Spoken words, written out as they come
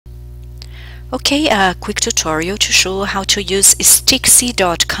Okay, a quick tutorial to show how to use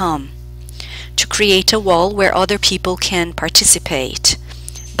Stixy.com to create a wall where other people can participate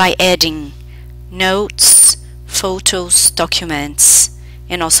by adding notes, photos, documents,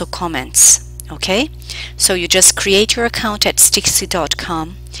 and also comments. Okay, so you just create your account at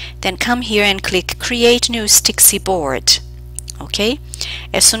Stixy.com, then come here and click Create New Stixy Board. Okay,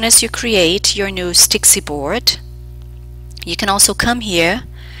 as soon as you create your new Stixy board, you can also come here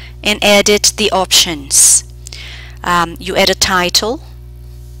and edit the options. You add a title,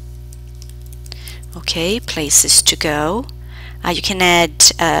 okay, places to go. You can add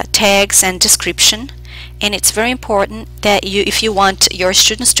tags and description, and it's very important that if you want your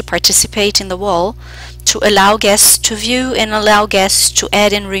students to participate in the wall, to allow guests to view and allow guests to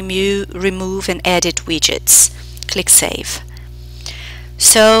add and remove and edit widgets. Click Save.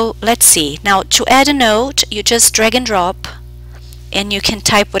 So let's see. Now to add a note, you just drag and drop, and you can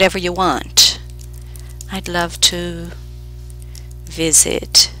type whatever you want. I'd love to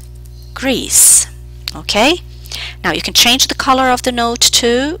visit Greece. Okay, now you can change the color of the note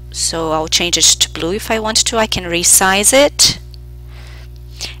too, so I'll change it to blue if I want to. I can resize it,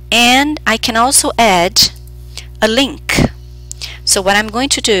 and I can also add a link. So what I'm going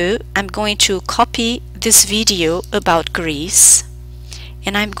to do, I'm going to copy this video about Greece,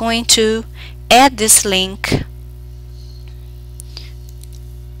 and I'm going to add this link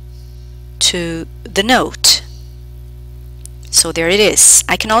to the note. So there it is.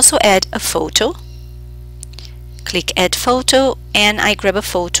 I can also add a photo. Click Add Photo, and I grab a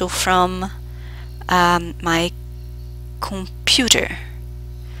photo from my computer.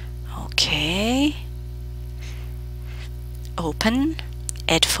 Okay. Open,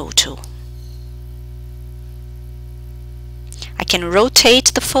 Add Photo. I can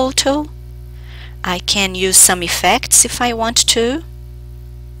rotate the photo. I can use some effects if I want to.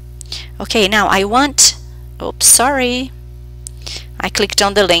 Okay, now I want, oops, sorry, I clicked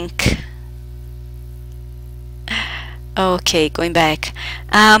on the link. Okay, going back.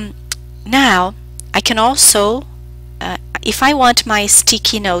 Now I can also, if I want my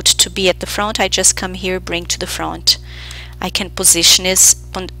sticky note to be at the front, I just come here, bring to the front. I can position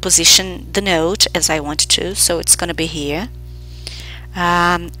the note as I want to, so it's going to be here.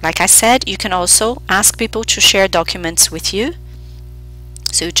 Like I said, you can also ask people to share documents with you.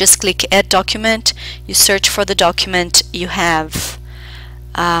 So you just click Add Document, you search for the document you have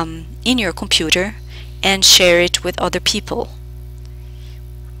in your computer and share it with other people.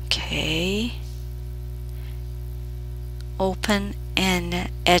 Okay. Open and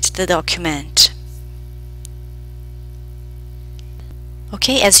add the document.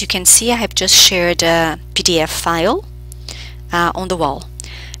 Okay, as you can see, I have just shared a PDF file on the wall.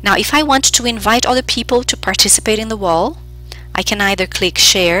 Now if I want to invite other people to participate in the wall, I can either click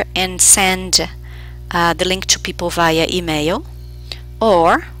Share and send the link to people via email,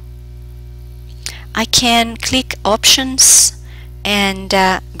 or I can click Options and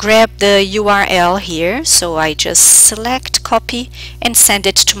grab the URL here. So I just select Copy and send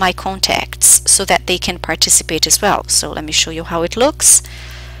it to my contacts so that they can participate as well. So let me show you how it looks.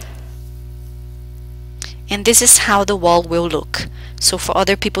 And this is how the wall will look. So for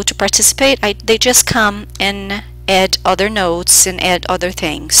other people to participate, they just come and add other notes and add other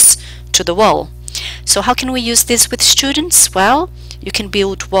things to the wall. So how can we use this with students? Well, you can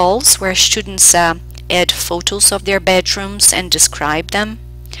build walls where students add photos of their bedrooms and describe them,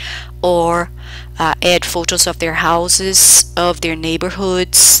 or add photos of their houses, of their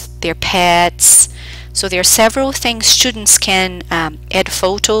neighborhoods, their pets. So there are several things students can add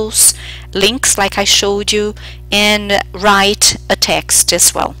photos, links like I showed you, and write a text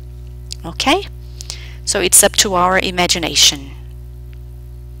as well. Okay? So it's up to our imagination.